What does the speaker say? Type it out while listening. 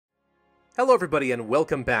Hello everybody and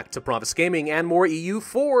welcome back to Pravus Gaming and more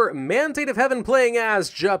EU4 Mandate of Heaven playing as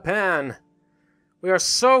Japan. We are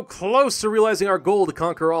so close to realizing our goal to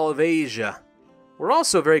conquer all of Asia. We're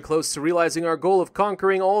also very close to realizing our goal of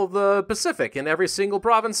conquering all of the Pacific and every single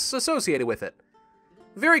province associated with it.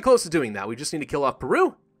 Very close to doing that. We just need to kill off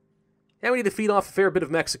Peru, and we need to feed off a fair bit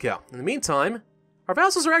of Mexico. In the meantime, our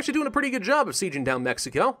vassals are actually doing a pretty good job of sieging down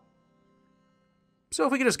Mexico. So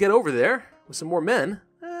if we could just get over there with some more men,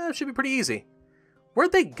 it should be pretty easy.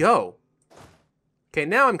 Where'd they go? Okay,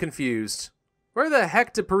 now I'm confused. Where the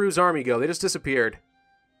heck did Peru's army go? They just disappeared.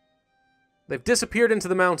 They've disappeared into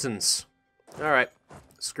the mountains. Alright,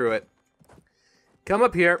 screw it. Come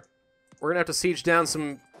up here. We're gonna have to siege down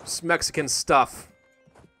some Mexican stuff.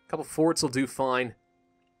 A couple forts will do fine.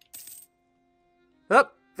 Oh,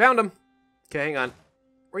 found them. Okay, hang on.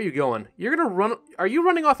 Where are you going? You're gonna run... Are you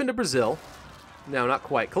running off into Brazil? No, not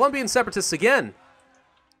quite. Colombian separatists again.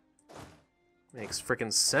 Makes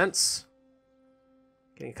frickin' sense.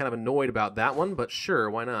 Getting kind of annoyed about that one, but sure,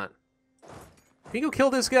 why not? Can you go kill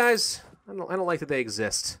these guys? I don't like that they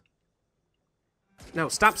exist. No,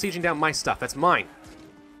 stop sieging down my stuff. That's mine.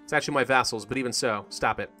 It's actually my vassals, but even so,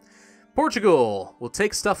 stop it. Portugal will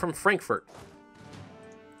take stuff from Frankfurt.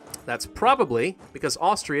 That's probably because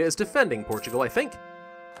Austria is defending Portugal, I think.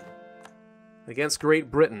 Against Great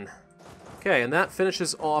Britain. Okay, and that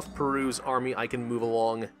finishes off Peru's army. I can move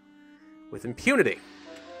along with impunity.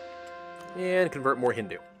 And convert more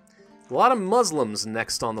Hindu. A lot of Muslims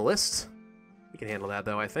next on the list. We can handle that,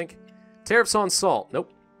 though, I think. Tariffs on salt. Nope.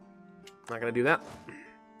 Not going to do that.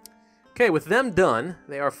 Okay, with them done,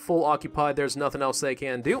 they are full occupied. There's nothing else they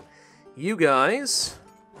can do. You guys...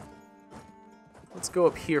 Let's go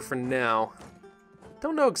up here for now.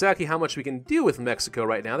 Don't know exactly how much we can do with Mexico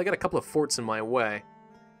right now. They got a couple of forts in my way.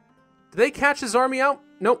 Did they catch his army out?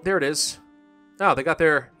 Nope, there it is. Oh, they got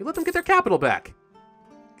their... You let them get their capital back.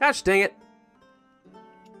 Gosh dang it.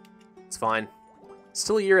 It's fine.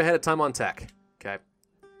 Still a year ahead of time on tech. Okay.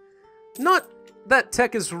 Not that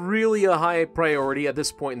tech is really a high priority at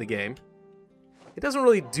this point in the game. It doesn't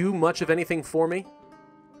really do much of anything for me.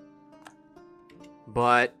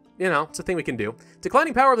 But, you know, it's a thing we can do.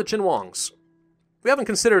 Declining power of the Qinhuangs. We haven't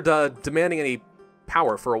considered demanding any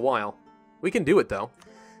power for a while. We can do it, though.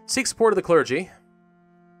 Seek support of the clergy.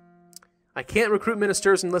 I can't recruit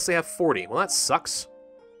ministers unless they have 40. Well, that sucks.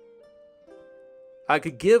 I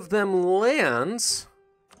could give them lands.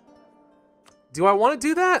 Do I want to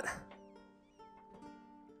do that?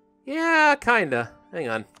 Yeah, kinda. Hang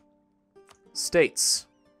on. States.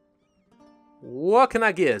 What can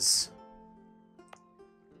I giz?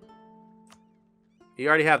 You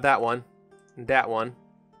already have that one. And that one.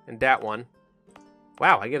 And that one.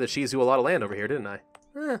 Wow, I gave the Shizu a lot of land over here, didn't I?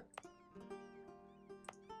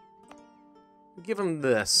 Give them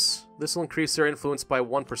this. This will increase their influence by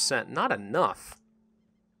 1%. Not enough.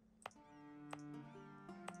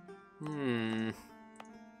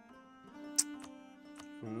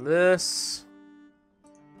 This.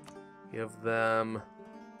 Give them...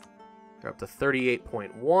 They're up to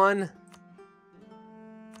 38.1.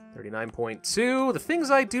 39.2. The things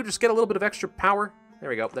I do just get a little bit of extra power. There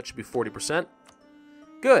we go. That should be 40%.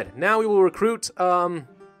 Good. Now we will recruit, we'll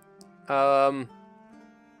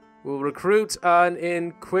recruit an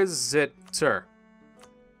inquisitor.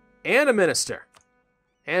 And a minister.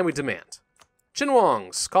 And we demand.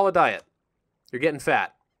 Qinhuangs, call a diet. You're getting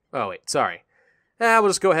fat. Oh, wait, sorry. We'll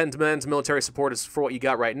just go ahead and demand military support for what you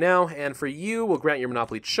got right now. And for you, we'll grant your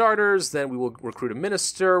monopoly charters. Then we will recruit a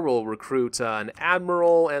minister. We'll recruit an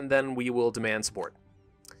admiral. And then we will demand support.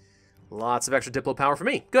 Lots of extra diplo power for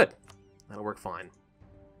me. Good. That'll work fine.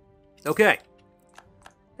 Okay.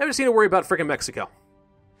 Now we just need to worry about frickin' Mexico.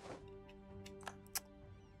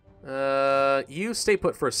 You stay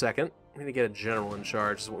put for a second. We need to get a general in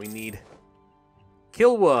charge is what we need.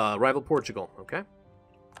 Kilwa, rival Portugal. Okay.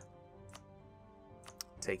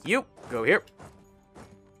 Take you. Go here.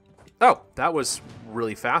 Oh, that was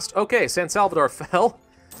really fast. Okay, San Salvador fell.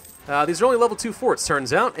 These are only level 2 forts,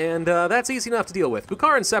 turns out, and that's easy enough to deal with.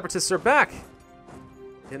 Bukharan separatists are back.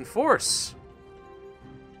 In force.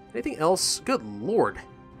 Anything else? Good lord.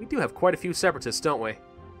 We do have quite a few separatists, don't we?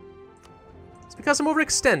 It's because I'm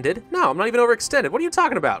overextended? No, I'm not even overextended. What are you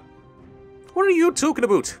talking about? What are you talking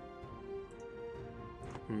about?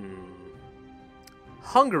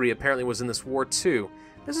 Hungary apparently was in this war too.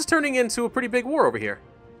 This is turning into a pretty big war over here.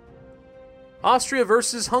 Austria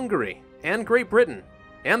versus Hungary, and Great Britain,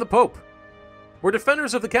 and the Pope. We're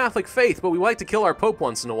defenders of the Catholic faith, but we like to kill our Pope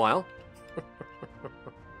once in a while.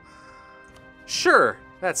 Sure,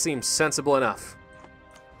 that seems sensible enough.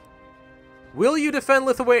 Will you defend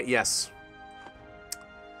Lithuania? Yes.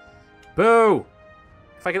 Boo!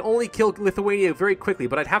 If I could only kill Lithuania very quickly,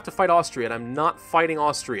 but I'd have to fight Austria, and I'm not fighting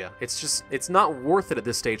Austria. It's not worth it at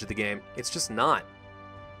this stage of the game. It's just not.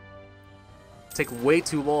 It'd take way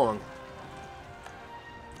too long.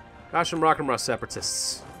 Gosh, I'm Rock'n'Roll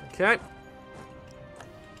separatists. Okay.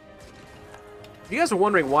 If you guys are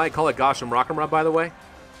wondering why I call it Gosh, I'm Rock'n'Roll, by the way,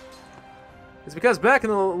 it's because back in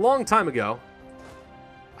a long time ago,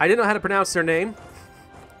 I didn't know how to pronounce their name.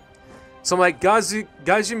 So I'm like, just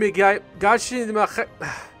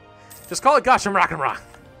call it Gosh, I'm Rock'n'Roll.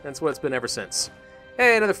 That's what it's been ever since.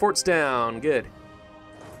 Hey, another fort's down. Good.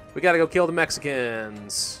 We gotta go kill the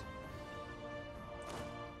Mexicans.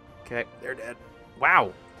 Okay, they're dead.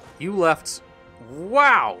 Wow. You left.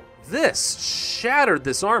 Wow. This shattered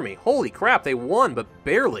this army. Holy crap, they won, but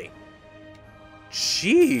barely.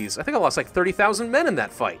 Jeez. I think I lost like 30,000 men in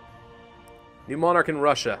that fight. New monarch in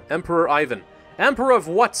Russia. Emperor Ivan. Emperor of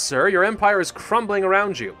what, sir? Your empire is crumbling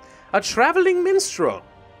around you. A traveling minstrel.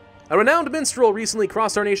 A renowned minstrel recently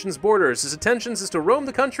crossed our nation's borders. His intentions is to roam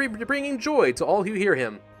the country, bringing joy to all who hear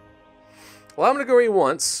him. Allow him to go where he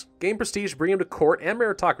wants. Gain prestige, bring him to court and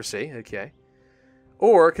meritocracy. Okay.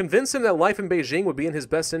 Or convince him that life in Beijing would be in his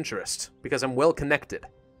best interest, because I'm well connected.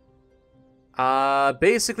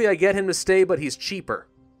 Basically, I get him to stay, but he's cheaper.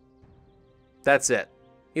 That's it.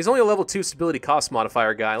 He's only a level 2 stability cost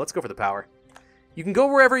modifier guy. Let's go for the power. You can go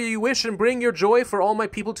wherever you wish and bring your joy for all my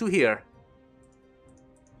people to hear.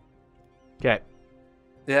 Okay.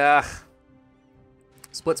 Yeah.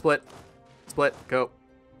 Split, split. Split, go.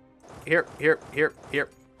 Here, here, here, here.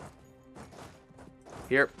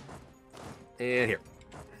 Here. And here.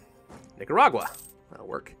 Nicaragua. That'll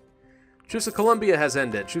work. Truce with Colombia has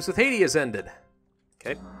ended. Truce with Haiti has ended.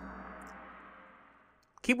 Okay.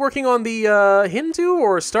 Keep working on the Hindu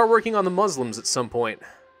or start working on the Muslims at some point?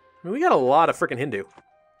 I mean, we got a lot of freaking Hindu.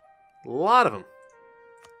 A lot of them.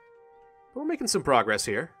 But we're making some progress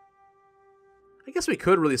here. I guess we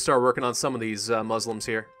could really start working on some of these Muslims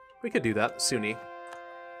here. We could do that, Sunni.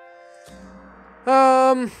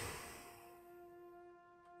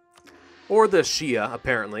 Or the Shia,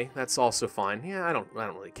 apparently. That's also fine. Yeah, I don't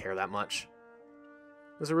really care that much.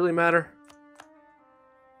 Does it really matter?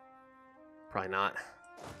 Probably not.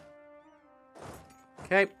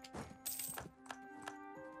 Okay.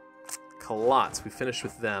 Kalots. We finished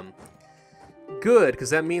with them. Good,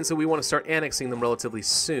 because that means that we want to start annexing them relatively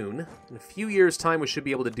soon. In a few years' time, we should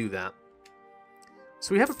be able to do that.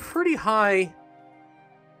 So we have a pretty high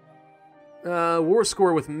war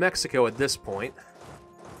score with Mexico at this point.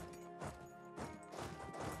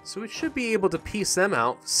 So we should be able to piece them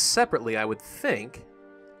out separately, I would think.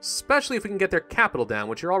 Especially if we can get their capital down,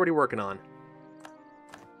 which you're already working on.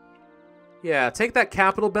 Yeah, take that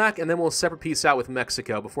capital back, and then we'll separate piece out with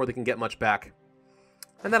Mexico before they can get much back.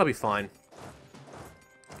 And that'll be fine.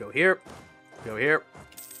 Go here. Go here.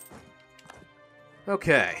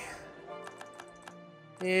 Okay.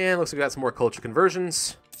 And looks like we got some more culture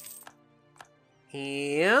conversions.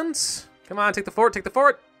 And... come on, take the fort, take the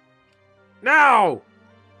fort! No!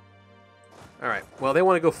 Alright, well, they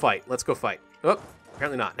want to go fight. Let's go fight. Oh,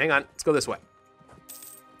 apparently not. Hang on, let's go this way.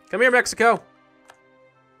 Come here, Mexico!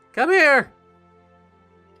 Come here!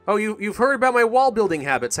 Oh, you've heard about my wall building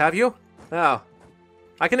habits, have you? Oh.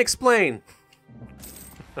 I can explain.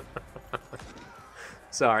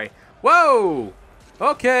 Sorry. Whoa!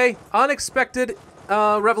 Okay, unexpected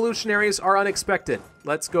revolutionaries are unexpected.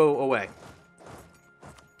 Let's go away.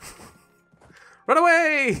 Run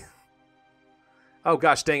away! Oh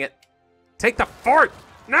gosh, dang it. Take the fort!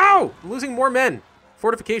 No! I'm losing more men.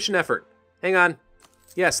 Fortification effort. Hang on.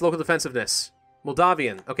 Yes, local defensiveness.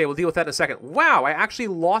 Moldavian. Okay, we'll deal with that in a second. Wow, I actually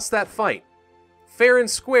lost that fight. Fair and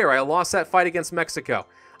square, I lost that fight against Mexico.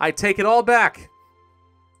 I take it all back.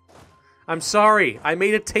 I'm sorry. I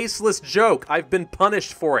made a tasteless joke. I've been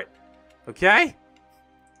punished for it. Okay?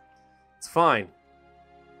 It's fine.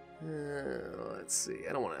 Let's see.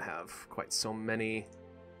 I don't want to have quite so many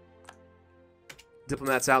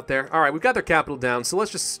diplomats out there. All right, we've got their capital down, so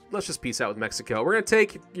let's just peace out with Mexico. We're gonna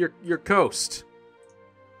take your coast.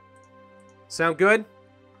 Sound good?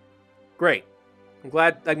 Great. I'm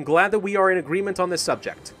glad that we are in agreement on this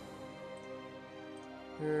subject.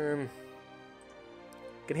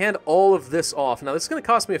 Can hand all of this off. Now, this is going to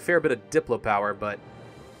cost me a fair bit of Diplo power, but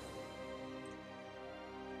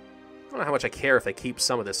I don't know how much I care if they keep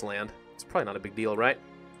some of this land. It's probably not a big deal, right?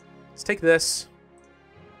 Let's take this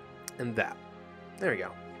and that. There we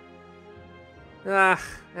go.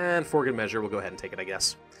 And for good measure, we'll go ahead and take it, I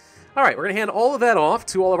guess. All right, we're going to hand all of that off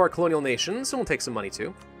to all of our colonial nations, and we'll take some money,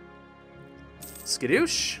 too.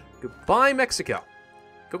 Skadoosh. Goodbye, Mexico.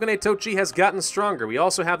 Shogunate Tochi has gotten stronger. We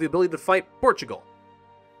also have the ability to fight Portugal.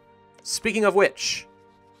 Speaking of which,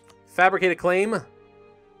 fabricate a claim.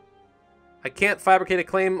 I can't fabricate a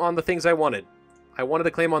claim on the things I wanted. I wanted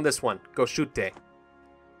a claim on this one. Go shoot.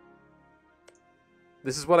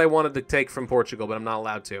 This is what I wanted to take from Portugal, but I'm not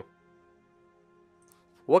allowed to.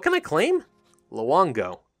 What can I claim?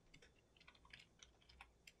 Luongo.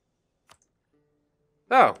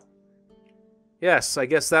 Oh. Yes, I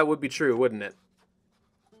guess that would be true, wouldn't it?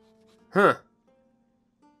 Huh.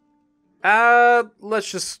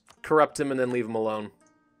 Let's just corrupt him and then leave him alone.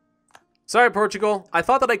 Sorry, Portugal. I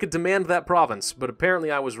thought that I could demand that province, but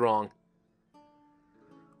apparently I was wrong.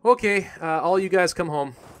 Okay, all you guys come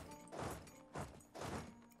home.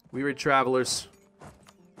 Wearied travelers.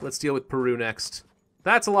 Let's deal with Peru next.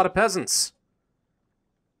 That's a lot of peasants.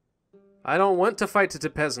 I don't want to fight to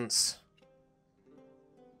peasants.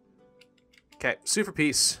 Okay, sue for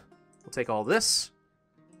peace. We'll take all this.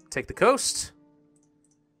 Take the coast.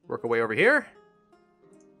 Work our way over here.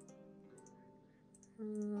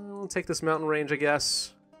 We'll take this mountain range, I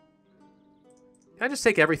guess. Can I just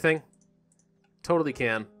take everything? Totally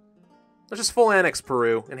can. Let's just full annex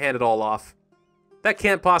Peru and hand it all off. That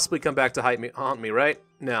can't possibly come back to haunt me, right?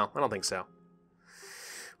 No, I don't think so.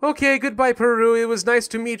 Okay, goodbye, Peru. It was nice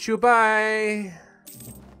to meet you. Bye.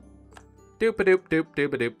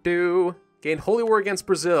 Doop-a-doop-doop-doop-a-doop-doo. Gained Holy War against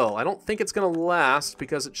Brazil. I don't think it's going to last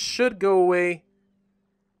because it should go away.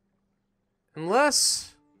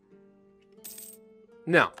 Unless...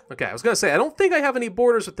 No. Okay, I was going to say, I don't think I have any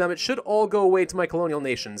borders with them. It should all go away to my colonial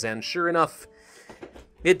nations. And sure enough,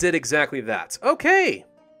 it did exactly that. Okay.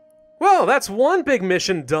 Well, that's one big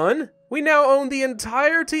mission done. We now own the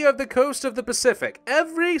entirety of the coast of the Pacific.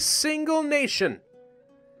 Every single nation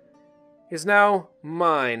is now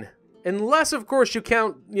mine. Unless, of course, you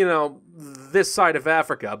count, you know, this side of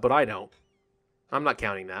Africa, but I don't. I'm not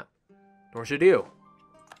counting that. Nor should you.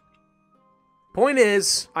 Point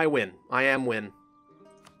is, I win. I am win.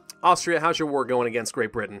 Austria, how's your war going against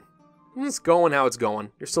Great Britain? It's going how it's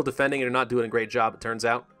going. You're still defending and you're not doing a great job, it turns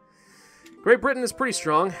out. Great Britain is pretty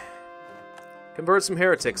strong. Convert some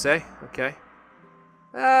heretics, eh? Okay.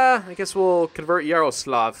 I guess we'll convert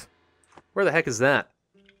Yaroslav. Where the heck is that?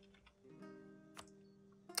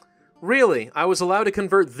 Really? I was allowed to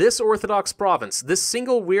convert this Orthodox province. This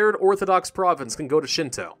single weird Orthodox province can go to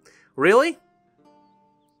Shinto. Really?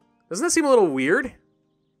 Doesn't that seem a little weird? I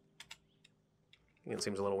think it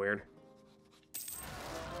seems a little weird.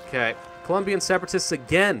 Okay. Colombian separatists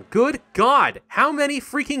again. Good God! How many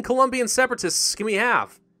freaking Colombian separatists can we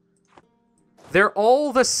have? They're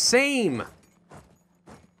all the same.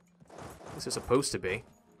 This is supposed to be.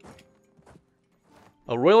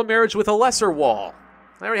 A royal marriage with a lesser wall.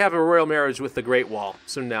 I already have a royal marriage with the Great Wall,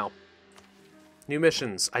 so no. New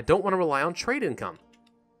missions. I don't want to rely on trade income.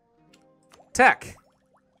 Tech.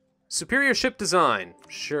 Superior ship design.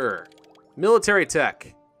 Sure. Military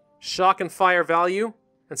tech. Shock and fire value.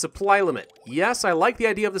 And supply limit. Yes, I like the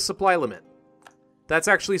idea of the supply limit. That's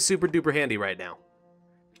actually super duper handy right now.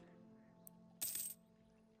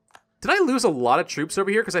 Did I lose a lot of troops over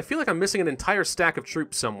here? Because I feel like I'm missing an entire stack of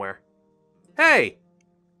troops somewhere. Hey!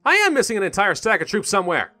 I am missing an entire stack of troops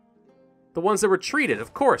somewhere! The ones that retreated,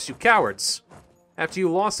 of course, you cowards. After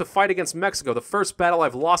you lost a fight against Mexico, the first battle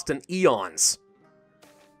I've lost in eons.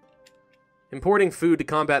 Importing food to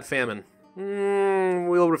combat famine.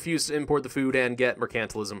 We'll refuse to import the food and get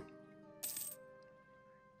mercantilism.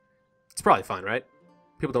 It's probably fine, right?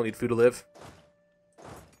 People don't need food to live.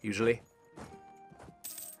 Usually.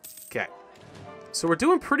 Okay. So we're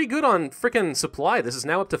doing pretty good on frickin' supply. This is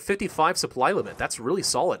now up to 55 supply limit. That's really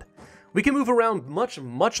solid. We can move around much,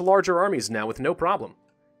 much larger armies now with no problem.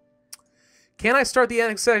 Can I start the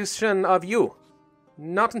annexation of you?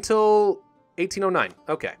 Not until 1809.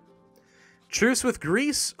 Okay. Truce with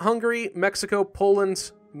Greece, Hungary, Mexico,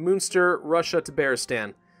 Poland, Munster, Russia,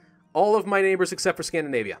 Tabaristan. All of my neighbors except for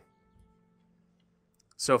Scandinavia.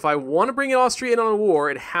 So if I want to bring Austria in on a war,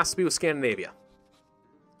 it has to be with Scandinavia.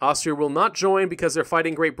 Austria will not join because they're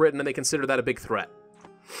fighting Great Britain and they consider that a big threat.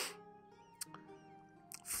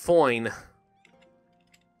 Fine.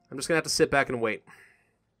 I'm just going to have to sit back and wait.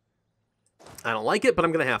 I don't like it, but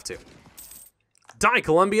I'm going to have to. Die,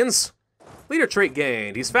 Colombians! Leader trait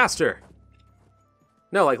gained. He's faster.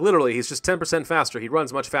 No, like literally, he's just 10% faster. He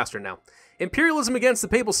runs much faster now. Imperialism against the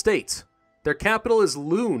Papal State. Their capital is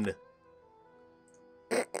Lune.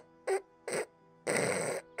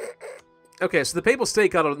 Okay, so the Papal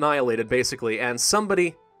State got annihilated, basically, and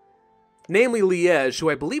somebody, namely Liège, who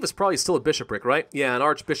I believe is probably still a bishopric, right? Yeah, an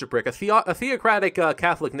archbishopric. A theocratic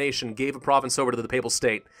Catholic nation gave a province over to the Papal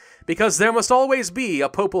State, because there must always be a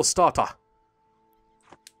Papal Stata.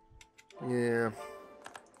 Yeah.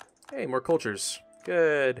 Hey, more cultures.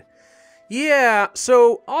 Good. Yeah,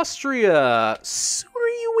 so Austria, sooner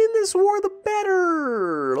you win this war, the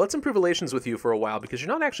better. Let's improve relations with you for a while, because you're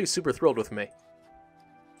not actually super thrilled with me.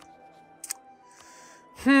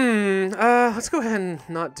 Let's go ahead and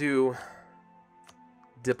not do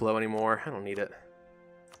Diplo anymore. I don't need it.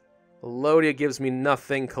 Lottia gives me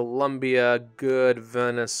nothing. Colombia, good.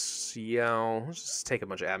 Venice, yeah. Let's just take a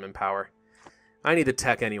bunch of admin power. I need the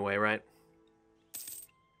tech anyway, right?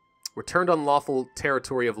 Returned unlawful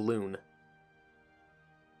territory of Loon.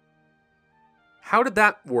 How did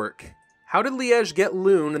that work? How did Liège get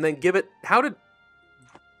Loon and then give it... How did...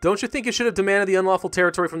 Don't you think you should have demanded the unlawful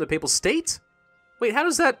territory from the Papal State? Wait, how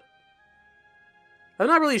does that... I'm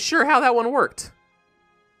not really sure how that one worked.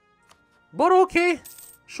 But okay.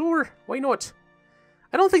 Sure, why not?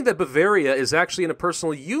 I don't think that Bavaria is actually in a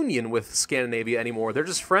personal union with Scandinavia anymore. They're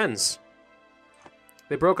just friends.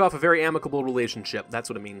 They broke off a very amicable relationship. That's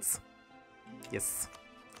what it means. Yes.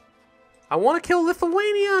 I want to kill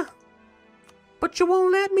Lithuania, but you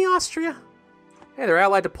won't let me, Austria. Hey, they're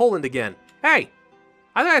allied to Poland again. Hey,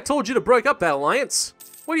 I think I told you to break up that alliance.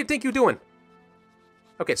 What do you think you're doing?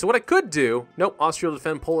 Okay, so what I could do... Nope, Austria will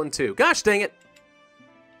defend Poland too. Gosh dang it.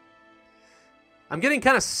 I'm getting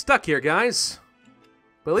kind of stuck here, guys.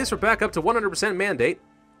 But at least we're back up to 100% mandate.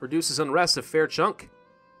 Reduces unrest a fair chunk.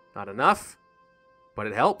 Not enough, but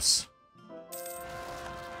it helps.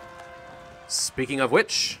 Speaking of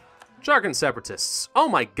which, Jargon Separatists. Oh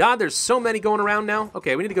my god, there's so many going around now.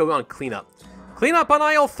 Okay, we need to go on cleanup. Cleanup on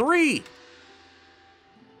aisle 3!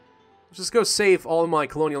 Let's just go save all of my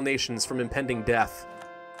colonial nations from impending death.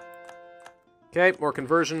 Okay, more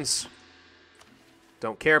conversions.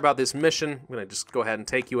 Don't care about this mission. I'm going to just go ahead and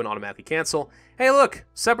take you and automatically cancel. Hey, look!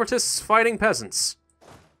 Separatists fighting peasants.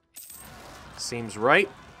 Seems right.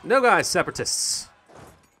 No, guys, Separatists.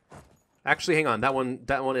 Actually, hang on. That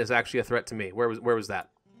one is actually a threat to me. Where was that?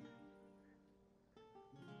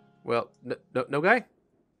 Well, no guy?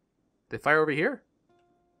 They fire over here?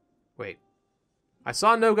 Wait. I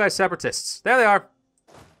saw no guy Separatists. There they are.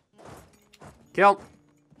 Kill.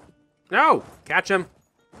 No! Catch him.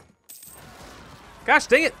 Gosh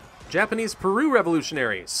dang it! Japanese Peru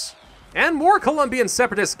revolutionaries. And more Colombian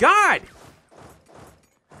separatists. God!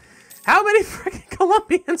 How many freaking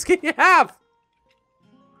Colombians can you have?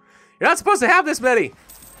 You're not supposed to have this many.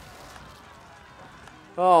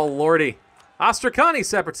 Oh, lordy. Astrakani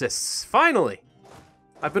separatists. Finally.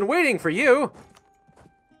 I've been waiting for you.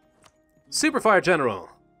 Superfire General.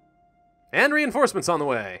 And reinforcements on the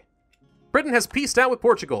way. Britain has peaced out with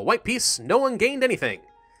Portugal. White peace. No one gained anything.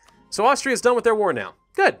 So Austria's done with their war now.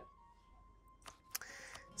 Good.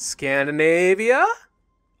 Scandinavia?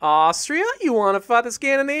 Austria? You want to fight the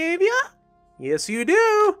Scandinavia? Yes, you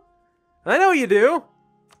do. I know you do.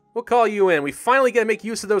 We'll call you in. We finally get to make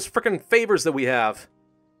use of those frickin' favors that we have.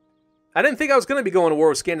 I didn't think I was going to be going to war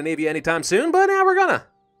with Scandinavia anytime soon, but now we're gonna.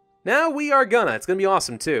 Now we are gonna. It's going to be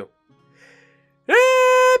awesome, too.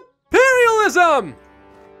 Imperialism!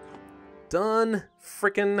 Done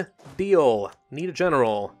frickin' deal. Need a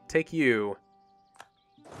general. Take you.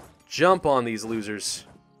 Jump on these losers.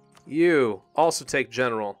 You also take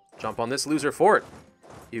general. Jump on this loser fort.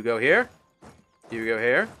 You go here. You go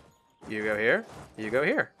here. You go here. You go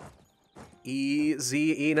here.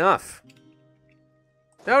 Easy enough.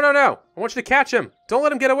 No, no, no. I want you to catch him. Don't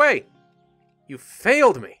let him get away. You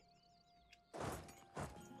failed me.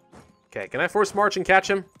 Okay, can I force march and catch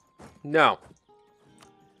him? No.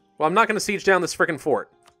 Well, I'm not going to siege down this frickin'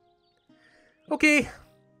 fort. Okay.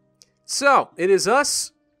 So, it is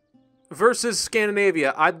us versus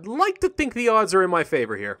Scandinavia. I'd like to think the odds are in my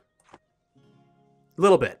favor here.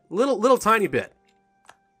 Little bit. Little tiny bit.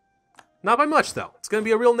 Not by much, though. It's going to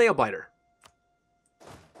be a real nail-biter.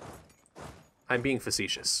 I'm being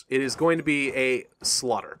facetious. It is going to be a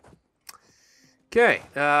slaughter. Okay,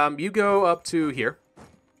 you go up to here.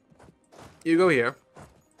 You go here.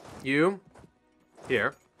 You.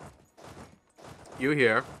 Here. You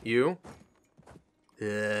here. You.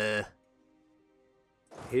 Here.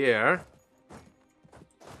 You.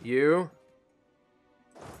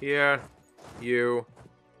 Here. You.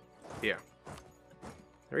 Here.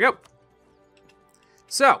 There we go.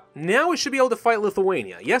 So, now we should be able to fight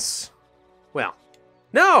Lithuania, yes? Well,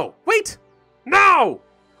 no! Wait! No!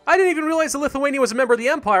 I didn't even realize that Lithuania was a member of the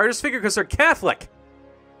Empire. I just figured because they're Catholic.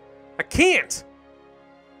 I can't!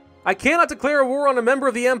 I cannot declare a war on a member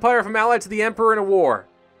of the Empire if I'm allied to the Emperor in a war.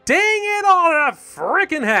 Dang it all to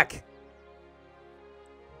frickin' heck!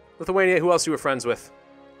 Lithuania, who else are you friends with?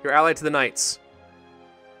 You're allied to the Knights.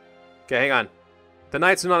 Okay, hang on. The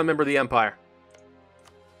Knights are not a member of the Empire.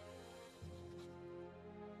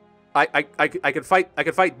 I could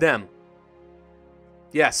fight them.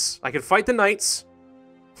 Yes, I could fight the knights.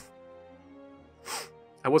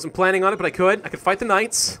 I wasn't planning on it, but I could. I could fight the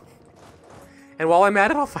knights. And while I'm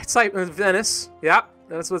at it, I'll fight Venice. Yeah,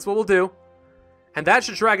 that's what we'll do. And that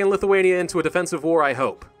should drag in Lithuania into a defensive war, I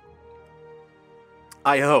hope.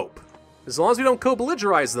 I hope. As long as we don't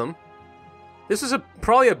co-belligerize them. This is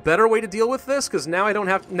probably a better way to deal with this, because now I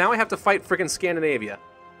have to fight frickin' Scandinavia.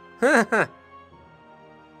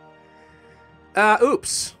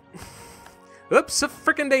 Oops. Oops, a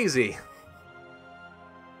frickin' daisy.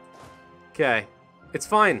 Okay. It's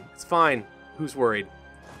fine. It's fine. Who's worried?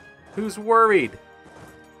 Who's worried?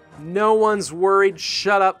 No one's worried.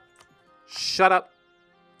 Shut up. Shut up.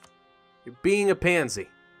 You're being a pansy.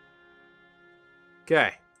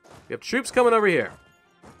 Okay. We have troops coming over here.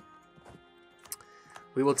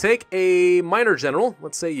 We will take a minor general.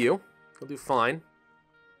 Let's say you. He'll do fine.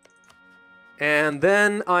 And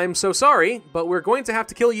then, I'm so sorry, but we're going to have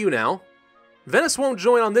to kill you now. Venice won't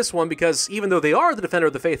join on this one because even though they are the defender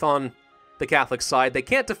of the faith on the Catholic side, they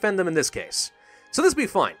can't defend them in this case. So this will be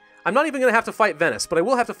fine. I'm not even going to have to fight Venice, but I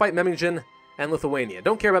will have to fight Memmingen and Lithuania.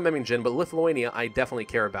 Don't care about Memmingen, but Lithuania I definitely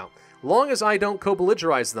care about. Long as I don't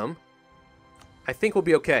co-belligerize them, I think we'll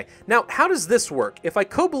be okay. Now, how does this work? If I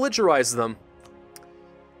co-belligerize them,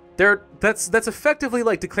 that's effectively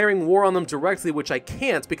like declaring war on them directly, which I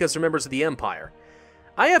can't because they're members of the Empire.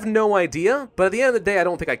 I have no idea, but at the end of the day, I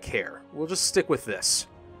don't think I care. We'll just stick with this.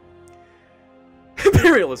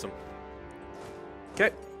 Imperialism.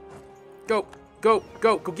 Okay. Go, go,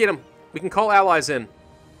 go, go get him. We can call allies in.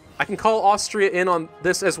 I can call Austria in on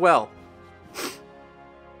this as well.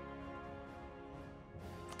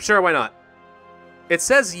 Sure, why not? It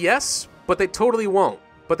says yes, but they totally won't.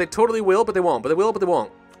 But they totally will, but they won't. But they will, but they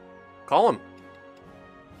won't. Call them.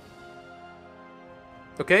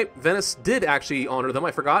 Okay, Venice did actually honor them.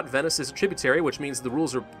 I forgot. Venice is a tributary, which means the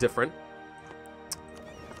rules are different.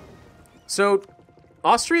 So,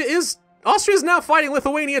 Austria is now fighting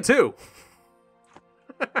Lithuania too.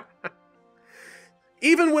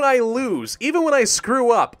 Even when I lose, even when I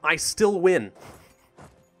screw up, I still win.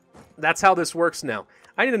 That's how this works now.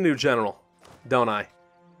 I need a new general, don't I?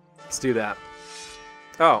 Let's do that.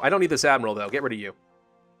 Oh, I don't need this admiral, though. Get rid of you.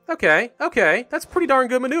 Okay, okay. That's a pretty darn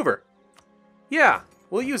good maneuver. Yeah,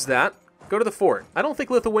 we'll use that. Go to the fort. I don't think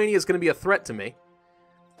Lithuania is going to be a threat to me.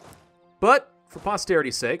 But, for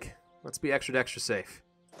posterity's sake, let's be extra safe.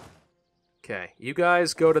 Okay, you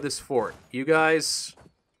guys go to this fort. You guys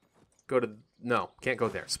go to... No, can't go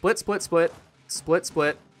there. Split, split, split. Split,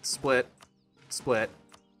 split, split, split.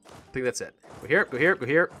 I think that's it. Go here, go here, go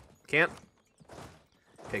here. Can't.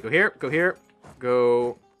 Okay, go here, go here.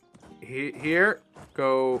 Go here,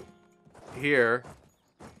 go here.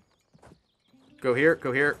 Go here,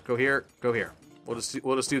 go here, go here, go here. We'll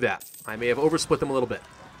just do that. I may have oversplit them a little bit.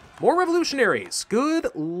 More revolutionaries. Good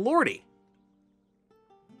lordy.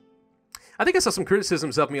 I think I saw some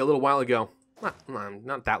criticisms of me a little while ago.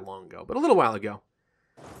 Not that long ago, but a little while ago.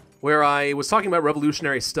 Where I was talking about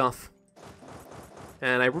revolutionary stuff.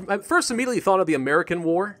 And I first immediately thought of the American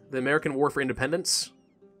War for Independence,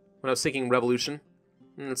 when I was thinking revolution.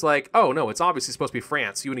 And it's like, oh no, it's obviously supposed to be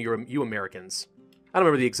France, you Americans. I don't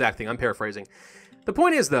remember the exact thing, I'm paraphrasing. The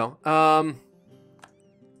point is, though,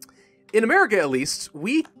 in America at least,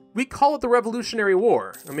 we call it the Revolutionary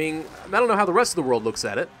War. I mean, I don't know how the rest of the world looks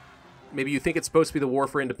at it. Maybe you think it's supposed to be the War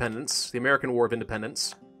for Independence, the American War of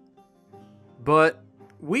Independence. But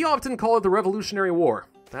we often call it the Revolutionary War.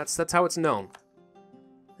 That's how it's known.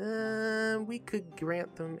 We could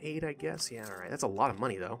grant them aid, I guess. Yeah, alright. That's a lot of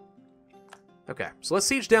money, though. Okay, so let's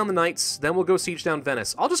siege down the knights, then we'll go siege down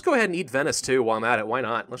Venice. I'll just go ahead and eat Venice, too, while I'm at it. Why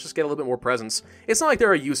not? Let's just get a little bit more presence. It's not like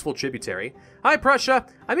they're a useful tributary. Hi, Prussia.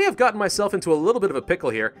 I may have gotten myself into a little bit of a pickle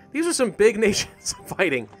here. These are some big nations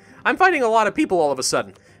fighting. I'm fighting a lot of people all of a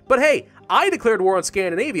sudden. But hey, I declared war on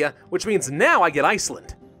Scandinavia, which means now I get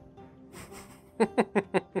Iceland.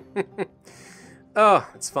 Oh,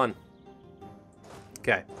 it's fun.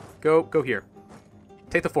 Okay, go here.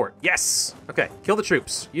 Take the fort. Yes! Okay, kill the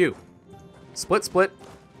troops. You. Split, split,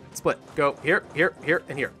 split. Go here, here, here,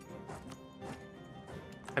 and here.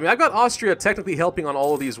 I mean, I've got Austria technically helping on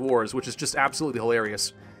all of these wars, which is just absolutely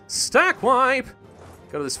hilarious. Stack wipe!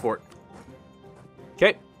 Go to this fort.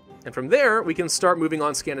 Okay, and from there, we can start moving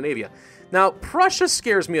on Scandinavia. Now, Prussia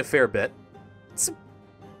scares me a fair bit. It's a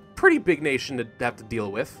pretty big nation to have to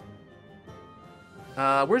deal with.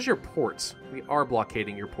 Where's your port? We are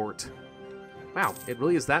blockading your port. Wow, it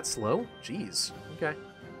really is that slow? Jeez. Okay.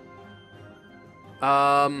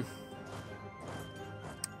 I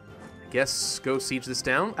guess go siege this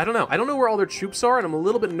down. I don't know. I don't know where all their troops are, and I'm a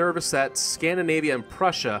little bit nervous that Scandinavia and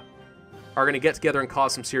Prussia are going to get together and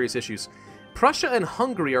cause some serious issues. Prussia and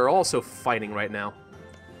Hungary are also fighting right now.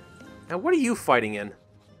 Now, what are you fighting in?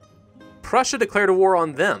 Prussia declared a war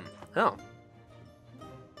on them. Oh.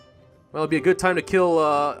 Well, it'd be a good time to kill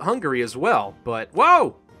Hungary as well, but...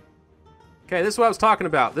 Whoa! Okay, this is what I was talking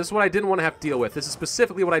about. This is what I didn't want to have to deal with. This is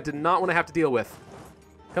specifically what I did not want to have to deal with.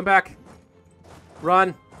 Come back.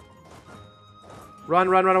 Run. Run,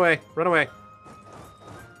 run, run away. Run away.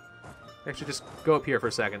 Actually, just go up here for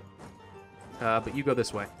a second. But you go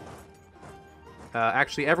this way.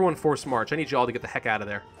 Actually, everyone force march. I need you all to get the heck out of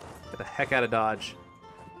there. Get the heck out of Dodge.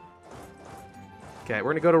 Okay,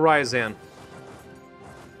 we're going to go to Ryazan.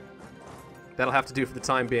 That'll have to do for the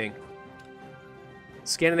time being.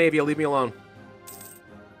 Scandinavia, leave me alone.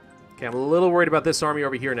 Okay, I'm a little worried about this army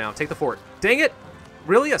over here now. Take the fort. Dang it!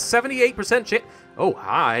 Really? A 78% chance? Oh,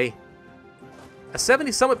 hi. A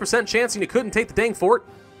 70-something% chance and you couldn't take the dang fort?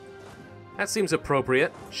 That seems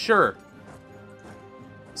appropriate. Sure.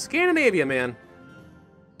 Scandinavia, man.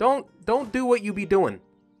 Don't do what you be doing.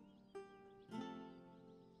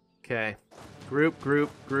 Okay. Group, group,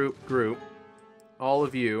 group, group. All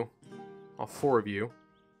of you. All 4 of you.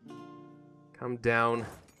 Come down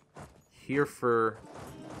here for...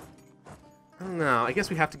 I don't know. I guess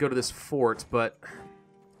we have to go to this fort, but...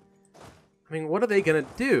 I mean, what are they gonna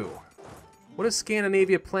do? What is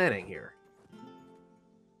Scandinavia planning here?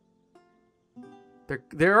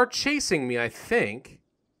 They are chasing me, I think.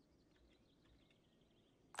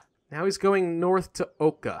 Now he's going north to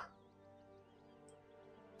Oka.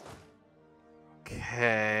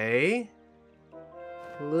 Okay.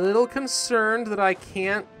 Little concerned that I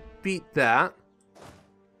can't beat that.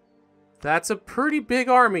 That's a pretty big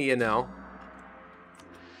army, you know.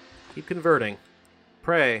 Keep converting.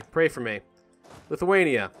 Pray for me.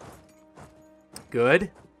 Lithuania.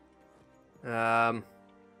 Good.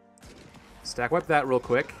 Stack wipe that real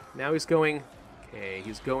quick. Now he's going... Okay,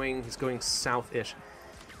 he's going south-ish.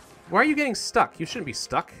 Why are you getting stuck? You shouldn't be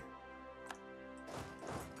stuck.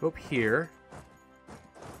 Go up here.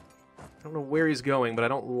 I don't know where he's going, but I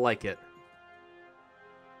don't like it.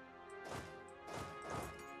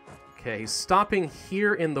 Okay, he's stopping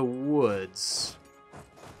here in the woods.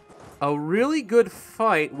 A really good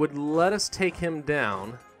fight would let us take him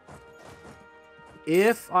down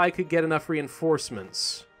if I could get enough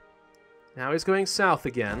reinforcements. Now he's going south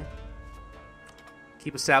again.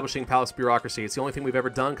 Keep establishing palace bureaucracy. It's the only thing we've ever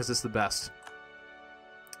done because it's the best.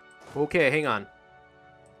 Okay, hang on.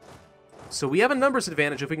 So we have a numbers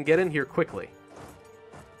advantage if we can get in here quickly.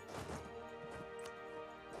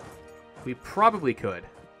 We probably could,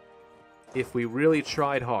 if we really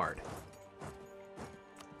tried hard.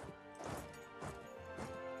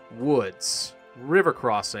 Woods. River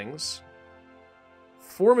crossings.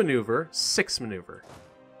 4 maneuver, 6 maneuver.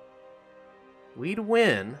 We'd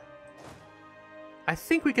win. I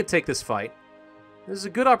think we could take this fight. This is a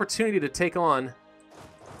good opportunity to take on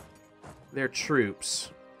their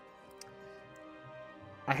troops.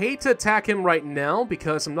 I hate to attack him right now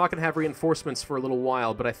because I'm not going to have reinforcements for a little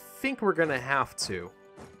while, but I think we're going to have to.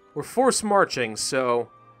 We're force marching, so...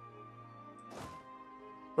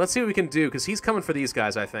 Let's see what we can do, because he's coming for these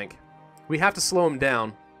guys, I think. We have to slow him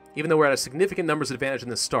down, even though we're at a significant numbers advantage in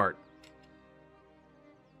the start.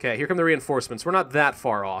 Okay, here come the reinforcements. We're not that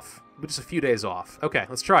far off. We're just a few days off. Okay,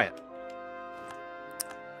 let's try it.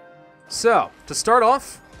 So, to start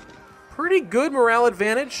off, pretty good morale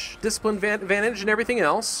advantage, discipline advantage, and everything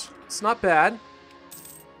else. It's not bad.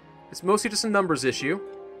 It's mostly just a numbers issue.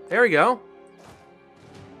 There we go.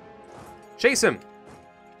 Chase him.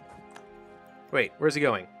 Wait, where's he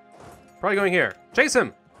going? Probably going here. Chase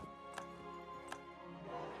him!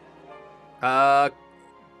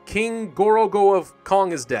 King Gorogo of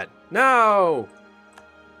Kong is dead. No!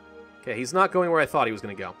 Okay, he's not going where I thought he was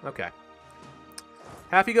going to go. Okay.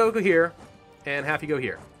 Half you go here, and half you go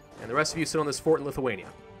here. And the rest of you sit on this fort in Lithuania.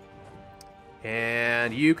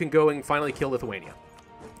 And you can go and finally kill Lithuania.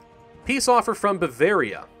 Peace offer from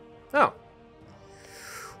Bavaria. Oh.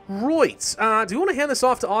 Right. Do you want to hand this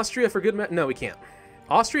off to Austria for good... No, we can't.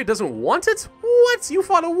 Austria doesn't want it? What? You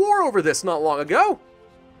fought a war over this not long ago.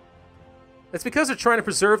 It's because they're trying to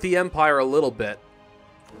preserve the Empire a little bit.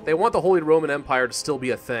 They want the Holy Roman Empire to still be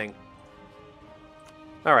a thing.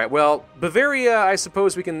 Alright, well, Bavaria, I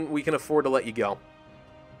suppose we can afford to let you go.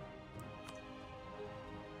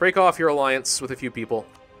 Break off your alliance with a few people.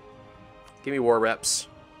 Give me war reps.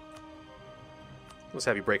 Let's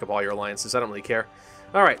have you break up all your alliances. I don't really care.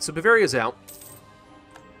 Alright, so Bavaria's out.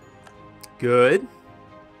 Good.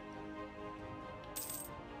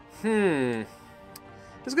 This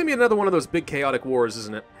is going to be another one of those big chaotic wars,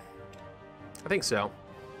 isn't it? I think so.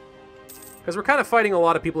 Because we're kind of fighting a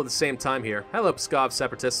lot of people at the same time here. Hello, Pskov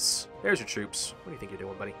separatists. There's your troops. What do you think you're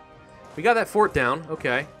doing, buddy? We got that fort down.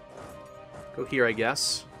 Okay. Go here, I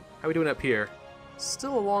guess. How are we doing up here?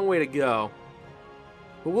 Still a long way to go.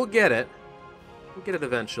 But we'll get it. We'll get it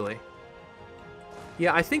eventually.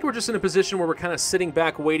 Yeah, I think we're just in a position where we're kind of sitting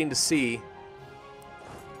back waiting to see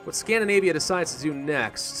what Scandinavia decides to do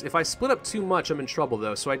next. If I split up too much, I'm in trouble,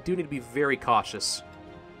 though, so I do need to be very cautious.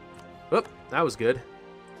 Oop, that was good.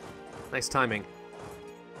 Nice timing.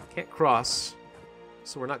 Can't cross,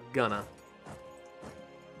 so we're not gonna.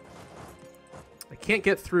 I can't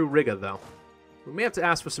get through Riga, though. We may have to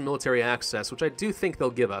ask for some military access, which I do think they'll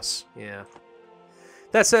give us. Yeah.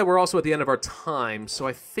 That said, we're also at the end of our time, so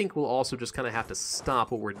I think we'll also just kind of have to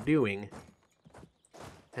stop what we're doing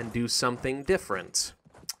and do something different.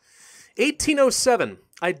 1807.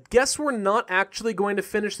 I guess we're not actually going to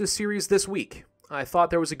finish this series this week. I thought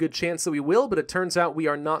there was a good chance that we will, but it turns out we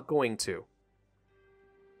are not going to.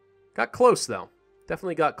 Got close, though.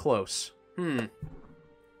 Definitely got close.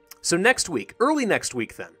 So next week, early next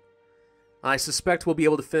week then, I suspect we'll be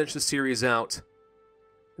able to finish the series out.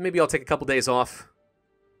 Maybe I'll take a couple days off,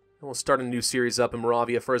 and we'll start a new series up in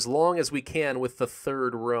Moravia for as long as we can with the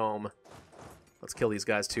Third Rome. Let's kill these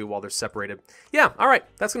guys, too, while they're separated. Yeah, all right.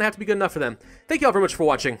 That's going to have to be good enough for them. Thank you all very much for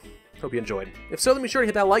watching. Hope you enjoyed. If so, then be sure to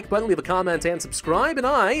hit that like button, leave a comment, and subscribe. And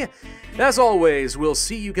I, as always, will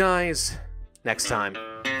see you guys next time.